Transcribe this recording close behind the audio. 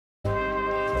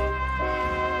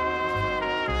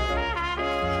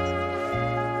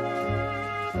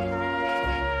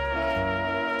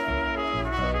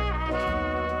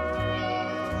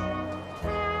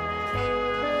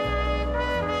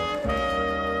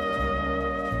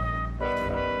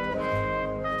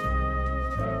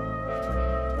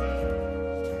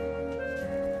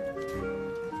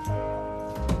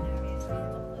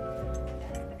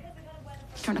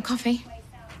want a coffee?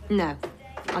 No.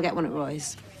 I'll get one at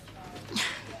Roy's.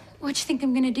 What do you think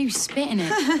I'm going to do, spit in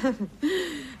it?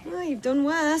 Well, you've done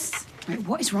worse. Right,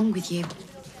 what is wrong with you?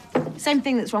 Same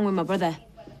thing that's wrong with my brother.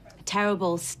 A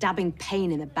terrible stabbing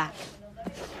pain in the back.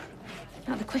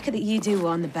 Now, the quicker that you do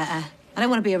one, the better. I don't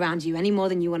want to be around you any more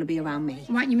than you want to be around me.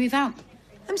 Why don't you move out?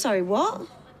 I'm sorry, what?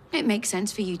 It makes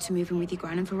sense for you to move in with your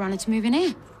gran and for Rana to move in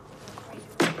here.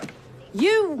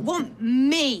 You want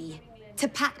me to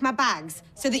pack my bags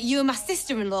so that you and my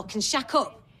sister-in-law can shack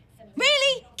up?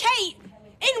 Really? Kate?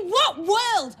 In what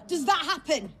world does that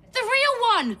happen? The real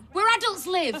one, where adults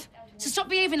live. So stop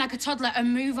behaving like a toddler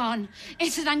and move on.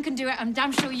 If Sedan can do it, I'm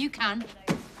damn sure you can.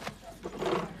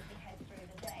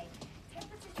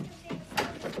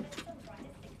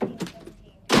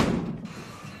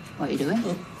 What are you doing?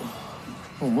 Oh,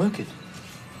 I'm working.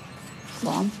 Go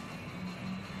on.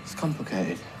 It's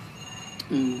complicated.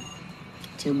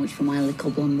 Too much for my little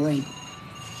blonde brain.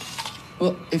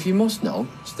 Well, if you must know,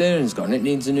 steering's gone. It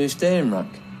needs a new steering rack.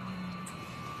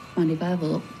 Mind if I have a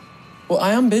look? Well,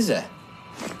 I am busy.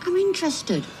 I'm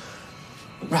interested.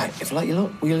 Right, if I let you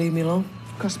look, will you leave me alone?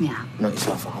 Cross me out. Knock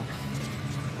yourself out.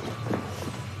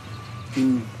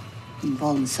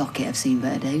 Ball and socket, I've seen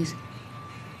better days.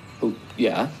 Well,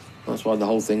 yeah. That's why the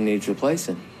whole thing needs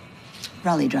replacing.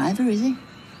 Rally driver, is he?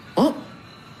 What?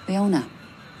 The owner.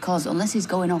 Because unless he's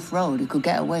going off-road, he could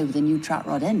get away with a new track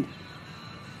rod end.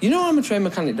 You know I'm a trained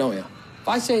mechanic, don't you? If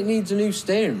I say it needs a new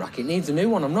steering rack, it needs a new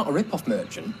one. I'm not a rip-off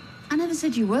merchant. I never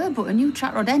said you were, but a new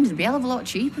track rod end would be a hell of a lot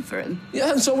cheaper for him.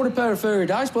 Yeah, and so would a pair of furry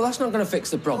dice, but that's not going to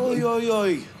fix the problem. Oi, oi,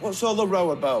 oi. What's all the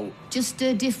row about? Just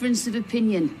a difference of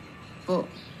opinion. But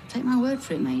take my word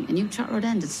for it, mate. A new track rod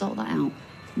end would sort that out.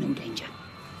 No danger.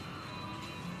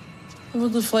 Well,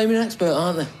 they're flaming expert,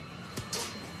 aren't they?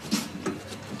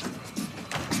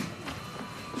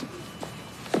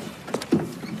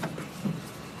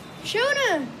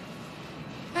 Shona!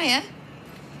 Hiya.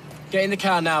 Get in the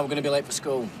car now, we're going to be late for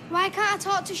school. Why can't I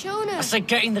talk to Shona? I said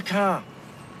get in the car.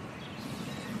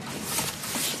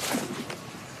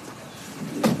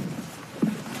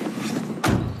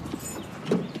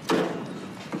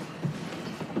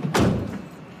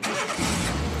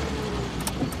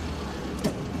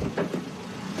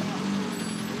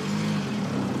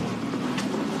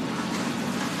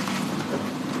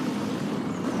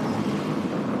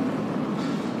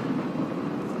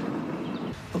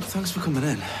 Thanks for coming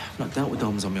in. I've not dealt with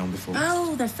Doms on my own before.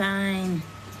 Oh, they're fine.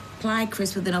 Apply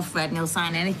Chris with enough red and he'll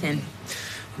sign anything.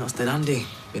 You know, it's dead handy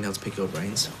being able to pick your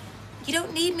brains. You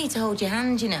don't need me to hold your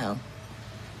hand, you know.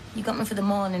 You got me for the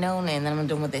morning only and then I'm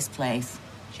done with this place.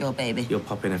 It's your baby. You'll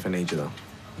pop in if I need you, though.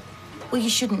 Well, you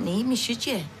shouldn't need me, should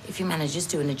you? If your manager's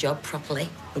doing a job properly.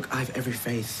 Look, I have every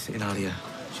faith in Alia.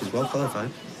 She's well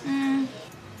qualified.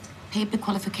 Paper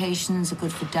qualifications are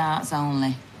good for darts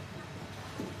only.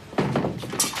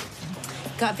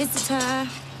 Got a visitor.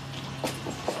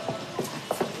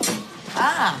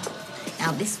 Ah,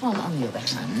 now this one, on the other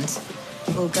hand,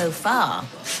 will go far.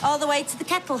 All the way to the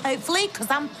kettle, hopefully,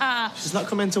 because I'm part. She's not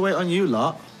coming to wait on you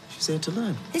lot. She's here to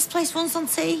learn. This place runs on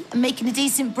tea, and making a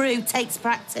decent brew takes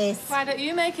practice. Why don't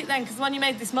you make it then? Because the one you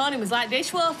made this morning was like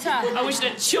dishwater. I wish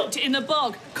I'd chucked it in the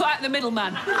bog. Cut out the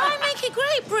middleman. I make a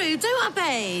great brew, don't I,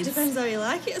 babe? Depends how you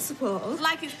like it, I suppose.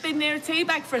 Like it's been near a tea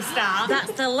bag for a start.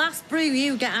 That's the last brew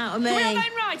you get out of me. Can we have that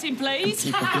in writing, please?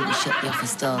 People can shut the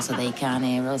office door so they can't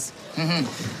hear us.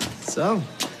 So,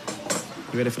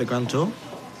 you ready for the grand tour?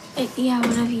 Yeah,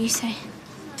 whatever you say.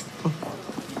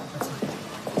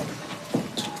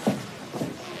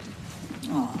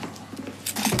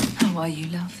 How are you,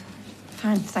 love?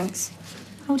 Fine, thanks.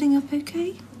 Holding up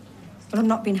okay? Well, I'm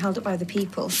not being held up by the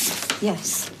people.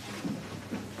 Yes.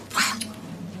 Well,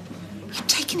 you've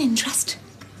taken interest.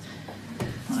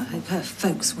 Well, I hope her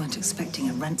folks weren't expecting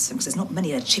a ransom, because there's not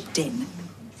many that chipped in.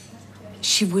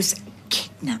 She was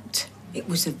kidnapped. It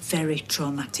was a very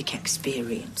traumatic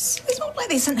experience. It's not like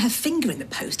they sent her finger in the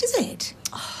post, is it?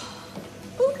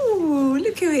 Oh,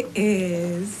 look who it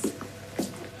is.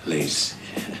 Liz.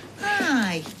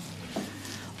 Hi.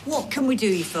 What can we do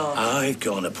you for? I've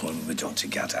got an appointment with Dr.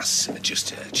 Gaddis just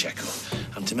to check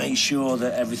up and to make sure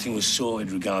that everything was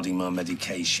sorted regarding my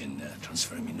medication,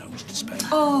 transferring my nose to Spain.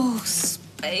 Oh,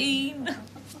 Spain.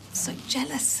 So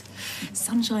jealous.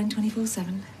 Sunshine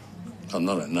 24/7. I'm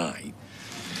not at night.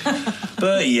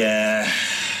 But yeah,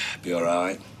 be all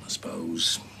right, I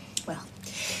suppose. Well,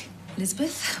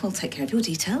 Elizabeth will take care of your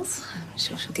details. I'm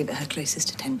sure she'll give it her closest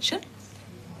attention.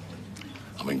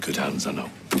 I'm in good hands, I know.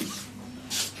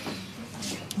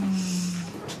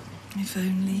 If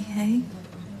only, eh?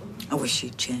 I wish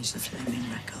you'd changed the Fleming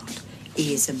record.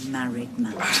 He is a married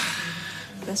man.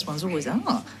 Best ones always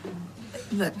are.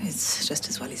 But it's just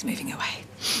as well he's moving away.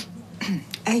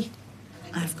 Hey,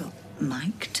 I've got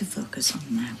Mike to focus on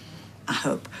now. I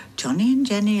hope Johnny and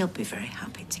Jenny will be very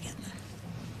happy together.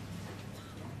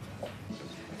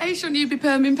 Hey, shouldn't you be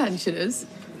perming pensioners?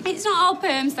 It's not all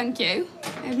perms, thank you.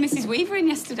 I had Mrs. Weaver in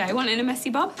yesterday, wanting a messy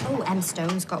bob. Oh, Emma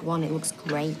Stone's got one. It looks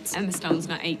great. Emma Stone's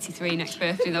not 83 next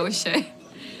birthday, though, is she?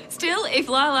 Still, if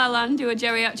La La Land do a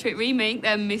geriatric remake,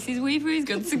 then Mrs. Weaver is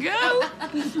good to go.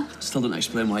 Still doesn't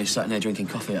explain why you're sat in there drinking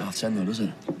coffee at 10:30, though, does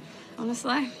it?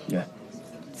 Honestly, Yeah.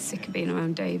 sick of being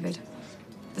around David.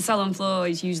 The salon floor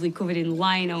is usually covered in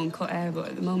lino and cut hair, but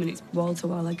at the moment it's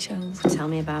wall-to-wall eggshells. Tell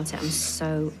me about it. I'm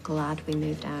so glad we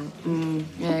moved out.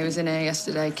 Yeah, he was in here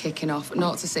yesterday, kicking off.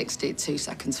 0 to 60, 2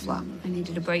 seconds flat. I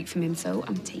needed a break from him, so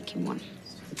I'm taking one.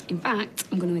 In fact,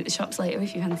 I'm going to hit the shops later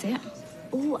if you fancy it.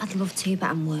 Oh, I'd love to, but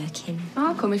I'm working.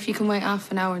 I'll come if you can wait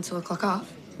half an hour until I clock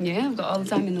off. Yeah, I've got all the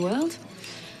time in the world.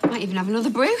 Might even have another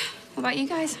brew. What about you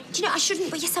guys? Do you know, I shouldn't,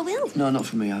 but yes, I will. No, not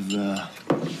for me. I've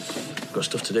got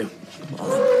stuff to do.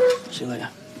 See you later.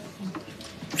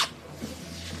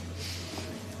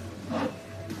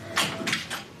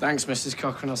 Thanks, Mrs.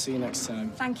 Cochran. I'll see you next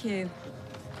time. Thank you.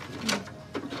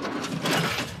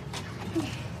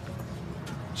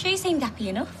 She seemed happy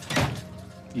enough.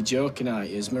 You're joking, aren't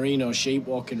you? There's merino sheep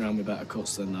walking around with better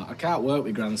cuts than that. I can't work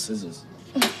with grand scissors.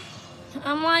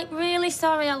 I'm like really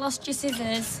sorry I lost your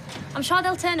scissors. I'm sure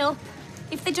they'll turn up.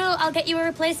 If they do, I'll get you a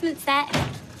replacement set.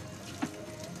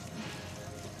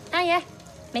 Hiya,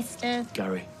 Mr.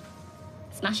 Gary.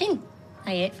 Smashing. I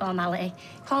hate formality.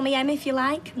 Call me Em if you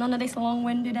like. None of this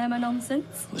long-winded Emma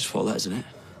nonsense. There's 4 letters in it.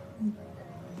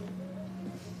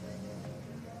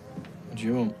 What do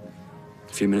you want?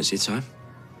 A few minutes of your time.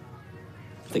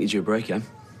 I think you're due a break, Em.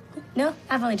 No,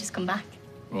 I've only just come back.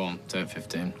 Go on, take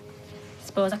 15.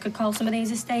 Suppose I could call some of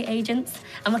these estate agents.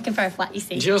 I'm looking for a flat, you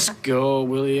see. Just go,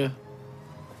 will you?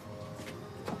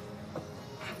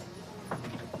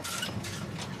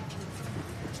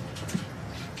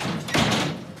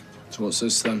 So what's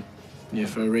this then? You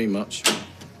for a rematch?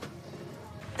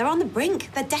 They're on the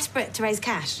brink. They're desperate to raise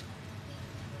cash.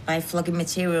 By flogging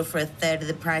material for a third of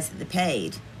the price that they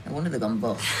paid. No wonder they've gone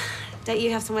bust. Don't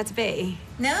you have somewhere to be?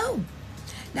 No.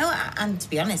 And to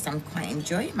be honest, I'm quite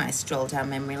enjoying my stroll down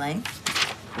memory lane.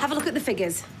 Have a look at the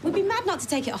figures. We'd be mad not to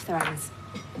take it off their hands.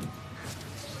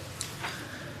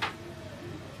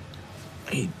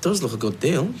 It does look a good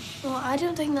deal. Well, I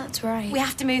don't think that's right. We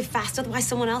have to move fast, otherwise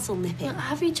someone else will nip it.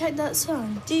 Have you checked that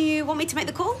song? Do you want me to make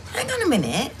the call? Hang on a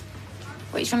minute.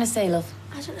 What are you trying to say, love?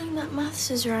 I don't think that maths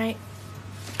is right.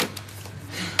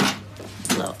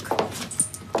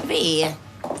 Look. Be.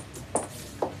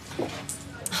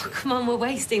 Oh, come on, we're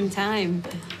wasting time.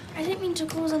 I didn't mean to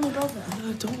cause any bother.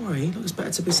 No, don't worry. Look, it's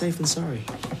better to be safe than sorry.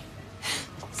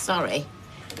 Sorry.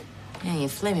 Yeah, you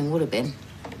flaming would have been.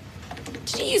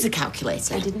 Did you use a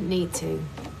calculator? I didn't need to.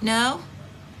 No?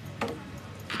 It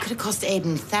could have cost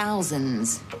Aiden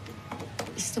thousands.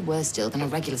 This is a worse deal than a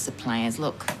regular supplier's.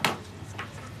 Look.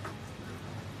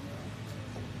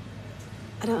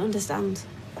 I don't understand.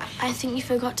 I think you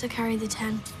forgot to carry the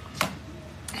 10.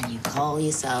 And you call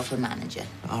yourself a manager.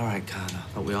 All right, Carla.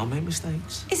 But we all make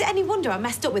mistakes. Is it any wonder I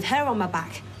messed up with her on my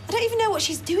back? I don't even know what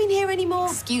she's doing here anymore.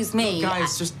 Excuse me.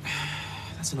 Guys, just...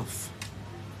 That's enough.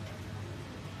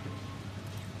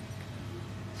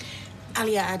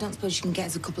 Alia, I don't suppose you can get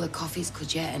us a couple of coffees,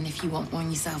 could you? And if you want one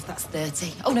yourself, that's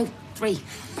 30. Oh, no, 3.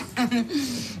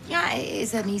 Yeah, it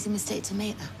is an easy mistake to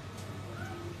make, though.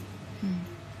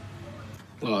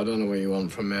 Well, I don't know what you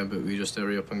want from me, but we just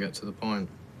hurry up and get to the point.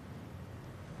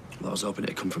 Well, I was hoping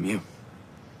it'd come from you.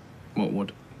 What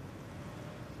would?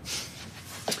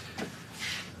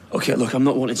 OK, look, I'm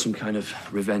not wanting some kind of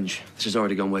revenge. This has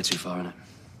already gone way too far, innit?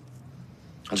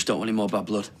 I just don't want any more bad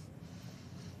blood.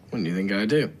 What do you think I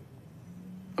do?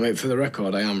 I mean, for the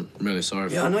record, I am really sorry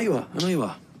for... Yeah, I know you are. I know you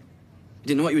are. You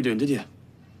didn't know what you were doing, did you?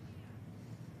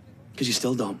 Because you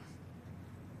still don't.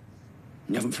 And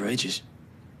you haven't for ages.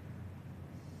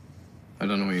 I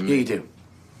don't know what you mean. Yeah, you do.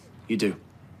 You do.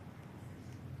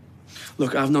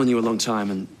 Look, I've known you a long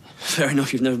time, and fair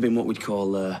enough, you've never been what we'd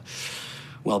call,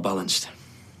 well-balanced.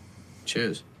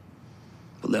 Cheers.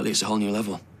 But lately, it's a whole new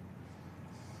level.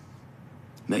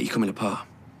 Mate, you're coming apart.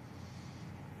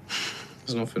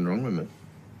 There's nothing wrong with me.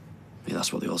 Yeah,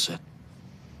 that's what they all said.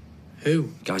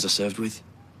 Who? Guys I served with.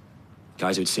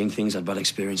 Guys who'd seen things, had bad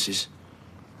experiences.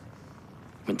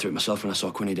 Went through it myself when I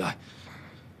saw Quinny die.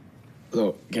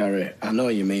 Look, Gary, I know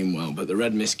you mean well, but the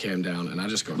red mist came down and I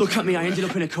just got... Look at me, I ended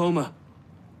up in a coma.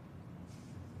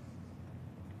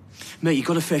 Mate, you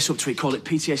gotta face up to it. Call it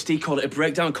PTSD, call it a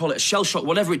breakdown, call it a shell shock,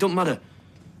 whatever, it don't matter.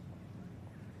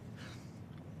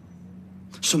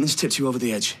 Something's tipped you over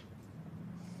the edge.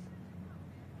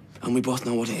 And we both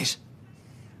know what it is.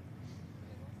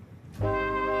 Well,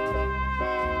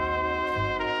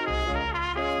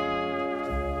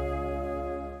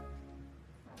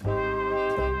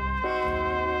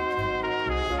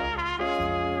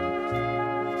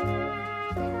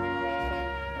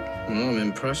 I'm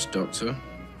impressed, Doctor.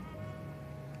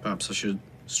 Perhaps I should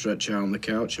stretch out on the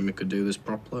couch and we could do this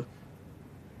properly.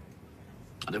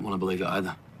 I didn't want to believe it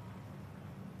either.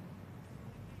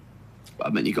 But I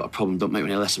mean, you got a problem, don't make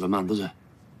me any less of a man, does it?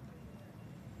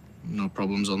 No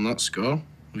problems on that score.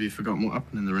 Have you forgotten what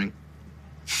happened in the ring?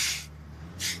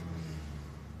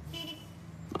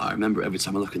 I remember it every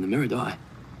time I look in the mirror, don't I?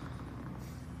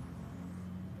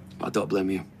 But I don't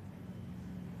blame you.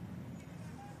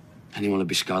 Anyone would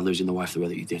be scarred losing the wife the way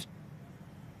that you did.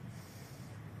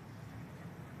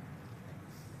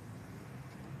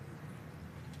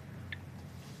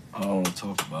 Oh, we'll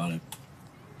talk about it.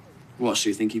 What, so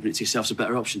you think keeping it to yourself's a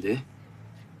better option, do you?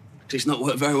 'Cause it's not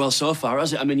worked very well so far,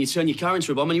 has it? I mean, you turned your car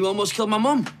into a bomb and you almost killed my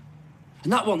mum.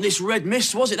 And that wasn't this red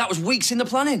mist, was it? That was weeks in the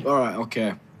planning. All right,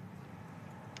 okay.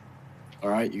 All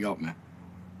right, you got me.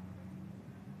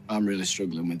 I'm really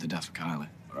struggling with the death of Kylie,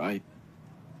 all right?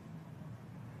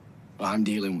 But I'm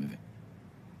dealing with it.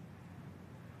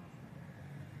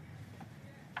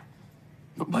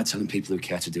 Not by telling people who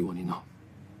care to do what you know.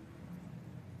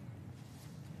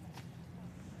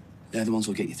 They're the ones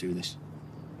who'll get you through this.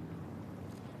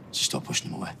 So stop pushing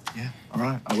them away. Yeah, all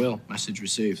right, I will. Message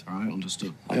received, all right?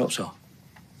 Understood. I hope so.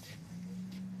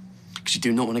 Because you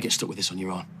do not want to get stuck with this on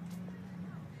your own.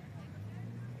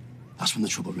 That's when the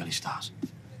trouble really starts.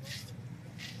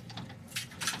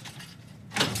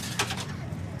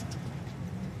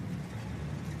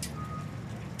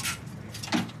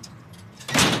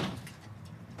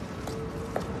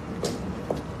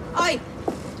 Oi!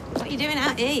 What are you doing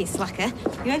out here, you slacker?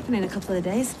 You're open in a couple of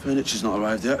days. Furniture's not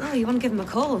arrived yet. Oh, you want to give him a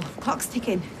call? Clock's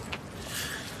ticking.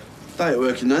 Diet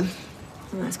working then?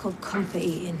 Oh, it's called comfort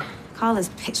eating. Carla's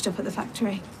pitched up at the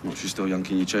factory. What, she's still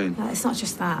yanking your chain? It's not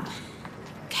just that.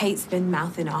 Kate's been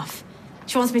mouthing off.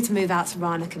 She wants me to move out so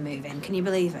Rana can move in. Can you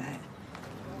believe it?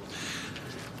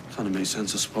 Kind of makes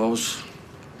sense, I suppose.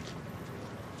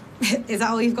 Is that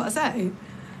all you've got to say?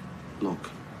 Look,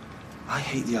 I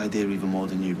hate the idea even more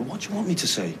than you, but what do you want me to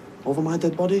say? Over my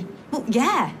dead body? Well,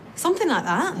 yeah, something like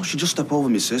that. Well, she'll just step over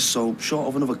me, sis, so short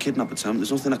of another kidnap attempt,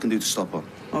 there's nothing I can do to stop her.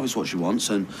 That is what she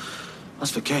wants, and as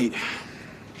for Kate...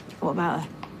 What about her?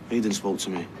 Aidan spoke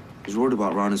to me. He's worried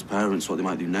about Rana's parents, what they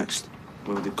might do next.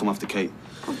 Whether they'd come after Kate.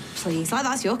 Oh, please, like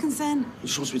that's your concern. He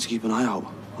just wants me to keep an eye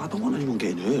out. I don't want anyone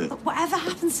getting hurt. But whatever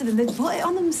happens to them, they put it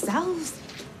on themselves.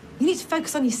 You need to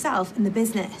focus on yourself and the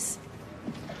business.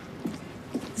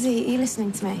 Z, are you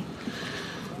listening to me?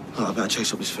 Oh, I better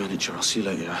chase up this furniture. I'll see you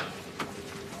later.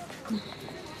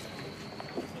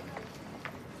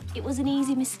 It was an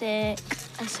easy mistake.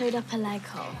 I sewed up a leg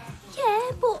hole.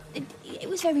 Yeah, but it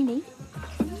was very neat.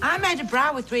 I made a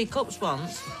bra with 3 cups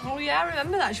once. Oh, yeah, I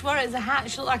remember that. She wore it as a hat.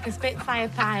 She looked like a Spitfire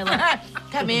pilot.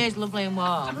 Kept my ears lovely and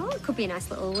warm. Oh, it could be a nice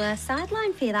little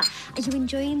sideline for you, that. Are you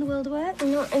enjoying the world of work?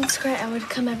 No, it's great. I would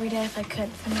come every day if I could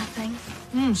for nothing.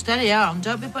 Steady on.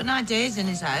 Don't be putting ideas in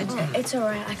his head. Oh, it's all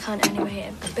right. I can't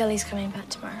anyway. Billy's coming back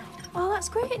tomorrow. Oh, that's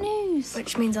great news.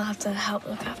 Which means I'll have to help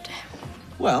look after him.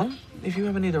 Well, if you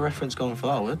ever need a reference going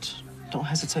forward, don't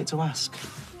hesitate to ask.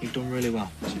 You've done really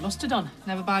well. She must have done.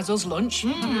 Never buys us lunch.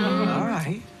 All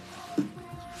right.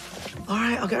 All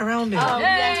right, I'll get around it. Oh,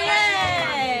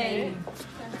 yay!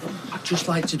 I'd just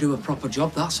like to do a proper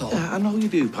job, that's all. Yeah, I know you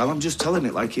do, pal. I'm just telling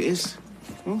it like it is.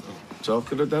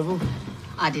 Talk of the devil.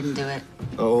 I didn't do it.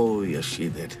 Oh, yes, she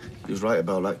did. He was right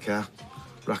about that car.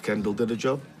 Rackendall did a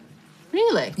job.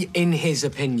 Really? In his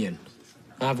opinion.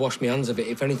 I've washed my hands of it.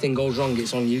 If anything goes wrong,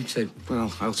 it's on you two.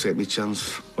 Well, I'll take my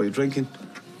chance. What are you drinking?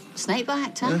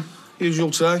 Snakebite, huh? Yeah,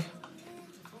 usual say.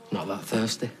 Not that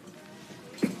thirsty.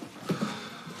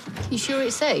 You sure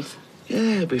it's safe? Yeah,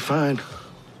 it'll be fine.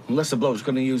 Unless the bloke's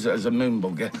going to use it as a moon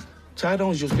bugger.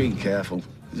 Tyrone's just being careful.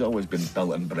 He's always been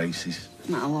belt and braces.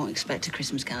 No, I won't expect a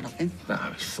Christmas card off him. No,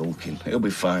 he's sulking. He'll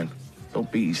be fine. Don't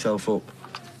beat yourself up.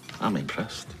 I'm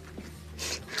impressed.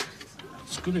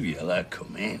 It's good of you to let her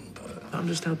come in, but... I'm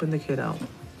just helping the kid out.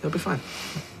 He'll be fine.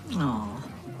 Oh,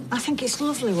 I think it's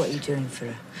lovely what you're doing for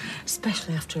her,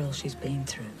 especially after all she's been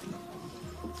through.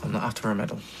 I'm not after a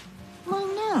medal. Well,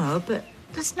 no, but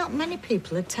there's not many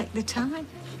people who'd take the time.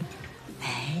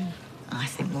 Hey, I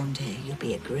think one day you'll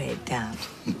be a great dad.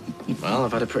 Well,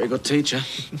 I've had a pretty good teacher.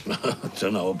 I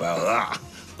don't know about that.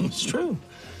 It's true.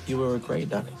 You were a great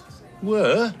daddy.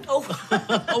 Where? Oh,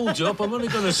 hold up, I'm only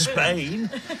going to Spain.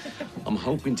 I'm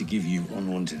hoping to give you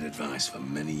unwanted advice for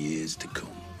many years to come.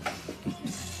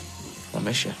 I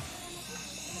miss you.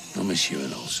 I miss you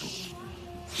and also.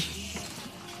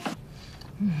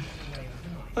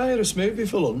 I had a smoothie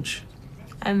for lunch.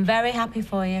 I'm very happy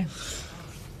for you.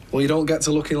 Well, you don't get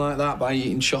to looking like that by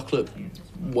eating chocolate,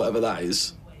 whatever that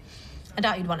is. I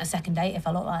doubt you'd want a second date if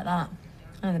I looked like that.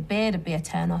 Oh, the beard would be a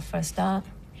turn-off for a start.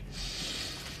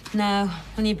 No,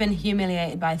 when you've been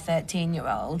humiliated by a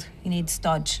 13-year-old, you need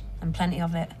stodge, and plenty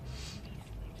of it.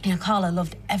 You know, Carla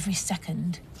loved every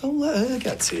second. Don't let her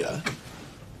get to you.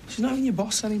 She's not even your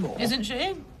boss anymore. Isn't she?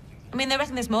 I mean, they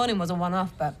reckon this morning was a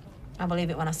one-off, but I'll believe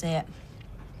it when I see it.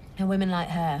 And women like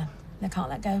her, they can't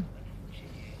let go.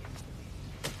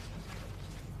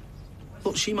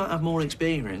 Look, she might have more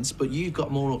experience, but you've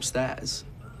got more upstairs.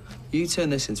 You turn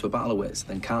this into a battle of wits,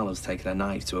 then Carla's taking a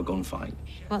knife to a gunfight.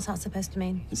 What's that supposed to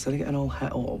mean? Instead of getting all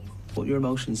het up, put your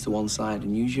emotions to one side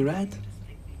and use your head.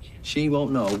 She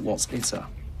won't know what's hit her.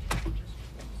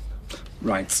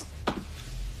 Right.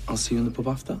 I'll see you in the pub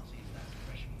after.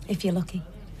 If you're lucky.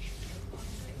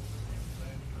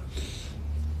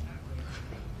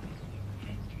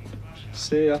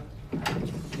 See ya.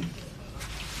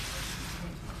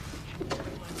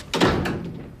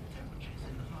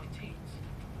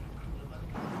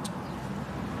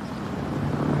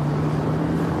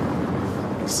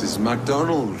 Mrs.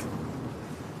 MacDonald,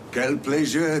 quel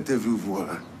plaisir de vous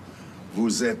voir.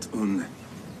 Vous êtes une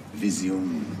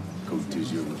vision, comme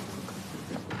toujours.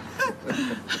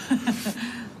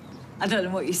 I don't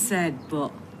know what you said,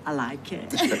 but I like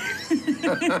it.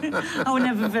 I was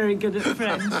never very good at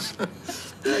French.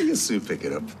 Yeah, you'll soon pick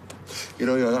it up. You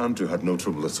know, your Andrew had no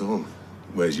trouble at all.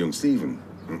 Where's young Stephen?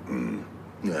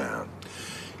 Yeah.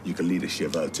 You can lead a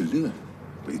cheval to lure,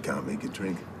 but you can't make it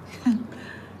drink.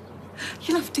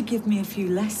 You'll have to give me a few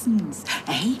lessons.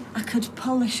 Eh? I could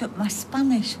polish up my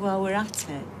Spanish while we're at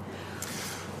it.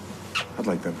 I'd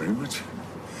like that very much.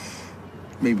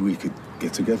 Maybe we could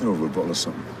get together over a bottle of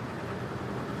something.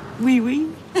 Oui,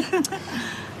 oui.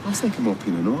 I was thinking more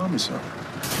Pinot Noir myself.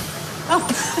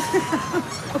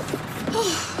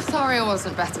 Sorry I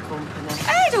wasn't better company.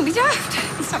 Hey, don't be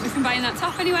daft. You stopped me from buying that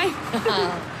top anyway.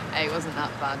 Hey, it wasn't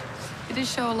that bad. It did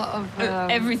show a lot of...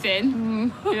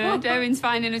 Everything. Yeah, Darren's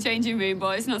fine in a changing room,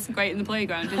 but it's not so great in the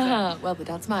playground, is it? Well, the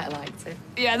dads might have liked it.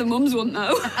 Yeah, the mums wouldn't,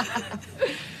 though.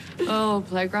 Oh,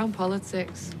 playground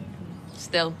politics.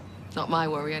 Still, not my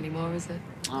worry anymore, is it?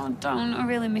 Oh, don't. I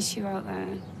really miss you out there.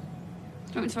 Do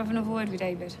you want me to have another word with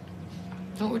David?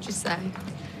 What would you say?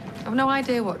 I've no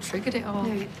idea what triggered it all.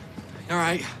 No. All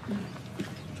right.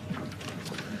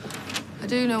 I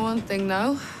do know one thing,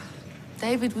 though.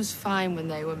 David was fine when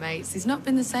they were mates. He's not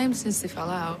been the same since they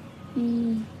fell out.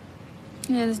 Yeah,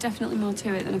 there's definitely more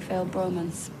to it than a failed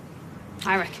bromance.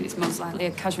 I reckon it's most likely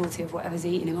a casualty of whatever's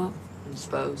eating him up. I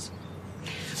suppose.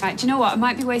 Right, do you know what? I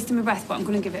might be wasting my breath, but I'm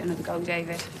going to give it another go,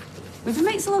 David. We've been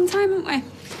mates a long time, haven't we?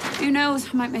 Who knows?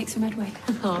 I might make some headway.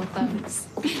 Oh, thanks.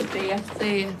 See ya.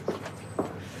 See ya.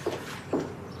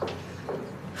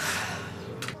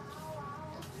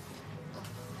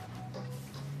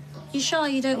 You sure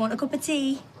you don't want a cup of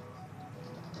tea?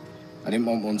 I didn't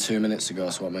want one 2 minutes ago,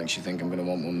 so what makes you think I'm going to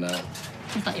want one now?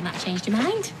 I thought you might have changed your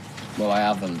mind. Well, I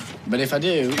haven't. But if I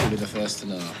do, you'll be the first to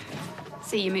know.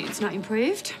 See, your mood's not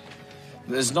improved.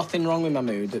 There's nothing wrong with my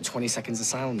mood that 20 seconds of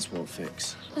silence won't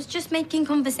fix. I was just making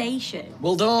conversation.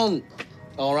 Well, don't.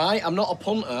 All right? I'm not a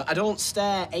punter. I don't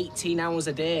stare 18 hours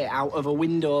a day out of a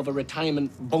window of a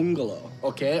retirement bungalow,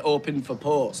 OK, open for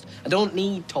post. I don't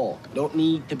need talk. I don't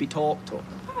need to be talked to.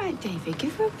 All right, David,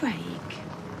 give her a break.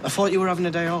 I thought you were having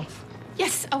a day off.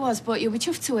 Yes, I was, but you'll be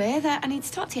chuffed to hear that I need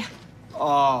to talk to you.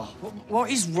 Oh, what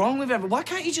is wrong with everyone? Why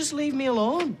can't you just leave me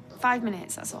alone? 5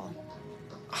 minutes, that's all.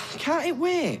 Can't it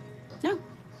wait? No,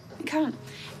 it can't.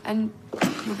 And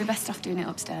we'll be best off doing it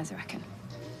upstairs, I reckon.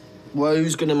 Well,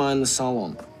 who's going to mind the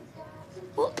salon?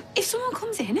 Well, if someone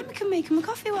comes in, then we can make them a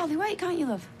coffee while they wait, can't you,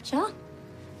 love? Sure.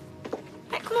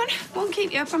 Right, come on. Won't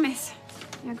keep you, I promise.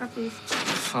 Yeah, grab these.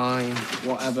 Fine,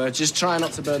 whatever. Just try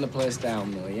not to burn the place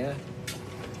down, though, yeah?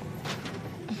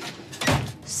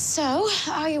 So,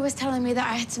 Arya was telling me that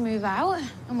I had to move out.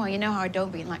 And well, you know how I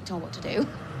don't being like told what to do.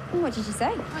 What did you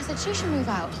say? I said she should move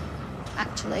out.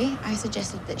 Actually, I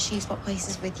suggested that she swap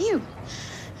places with you.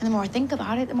 And the more I think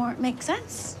about it, the more it makes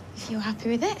sense. If you're happy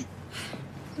with it.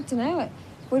 I don't know. It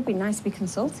would be nice to be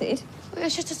consulted. Well,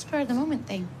 it's just a spur of the moment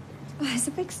thing. Oh, it's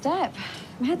a big step.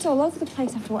 My head's all over the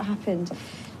place after what happened.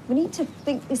 We need to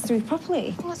think this through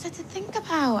properly. What's there to think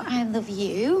about? I love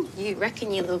you. You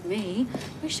reckon you love me.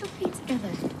 We should be together.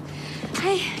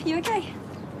 Hey, you okay?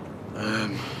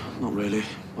 Not really.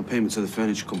 My payment to the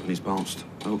furniture company's bounced.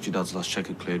 I hoped your dad's last cheque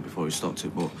had cleared before he stopped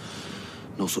it, but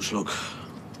no such luck.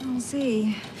 I'll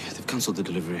see. Yeah, they've cancelled the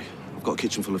delivery. I've got a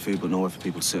kitchen full of food, but nowhere for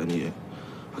people to sit and eat it.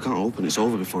 I can't open. It's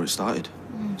over before it started.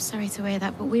 I'm sorry to hear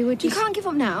that, but we were just... You can't give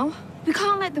up now. We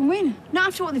can't let them win. Not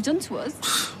after what they've done to us.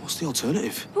 What's the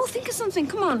alternative? We'll think of something.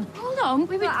 Come on. Hold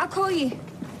on. I'll call you.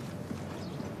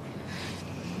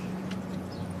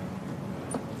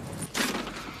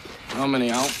 How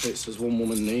many outfits does one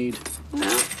woman need?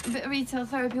 Well, a bit of retail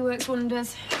therapy works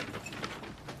wonders.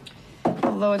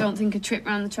 Although I don't think a trip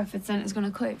round the Trafford Centre is going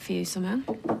to cut it for you somehow.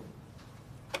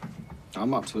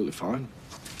 I'm absolutely fine.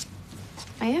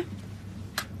 Are you?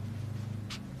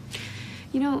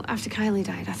 You know, after Kylie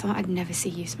died, I thought I'd never see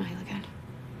you smile again.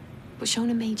 But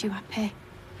Shona made you happy.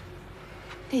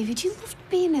 David, you loved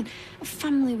being a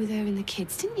family with her and the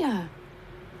kids, didn't you?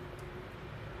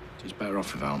 She's better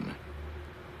off without me.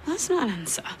 That's not an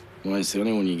answer. Well, it's the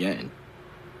only one you're getting.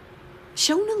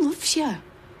 Shona loves you.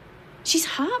 She's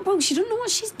heartbroken. She don't know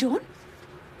what she's done.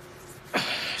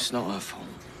 It's not her fault.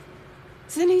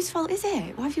 So then whose fault is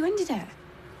it? Why have you ended it?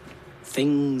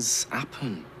 Things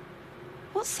happen.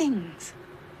 What things?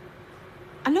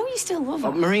 I know you still love her.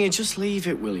 Oh, Maria, just leave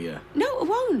it, will you? No, I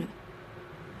won't.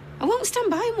 I won't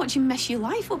stand by and watch you mess your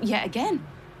life up yet again.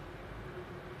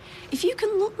 If you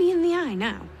can look me in the eye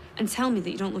now and tell me that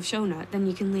you don't love Shona, then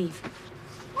you can leave.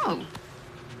 Whoa.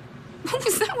 What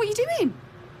was that? What are you doing?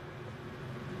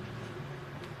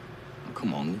 Oh,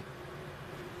 come on.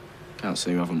 Can't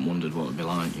say you haven't wondered what it'd be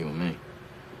like, you and me.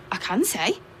 I can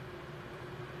say.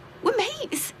 We're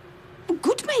mates. We're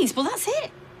good mates, but that's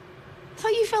it. I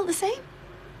thought you felt the same.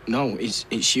 No,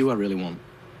 it's you I really want.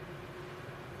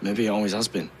 Maybe it always has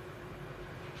been.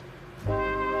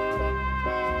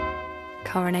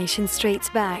 Coronation Street's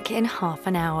back in half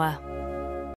an hour.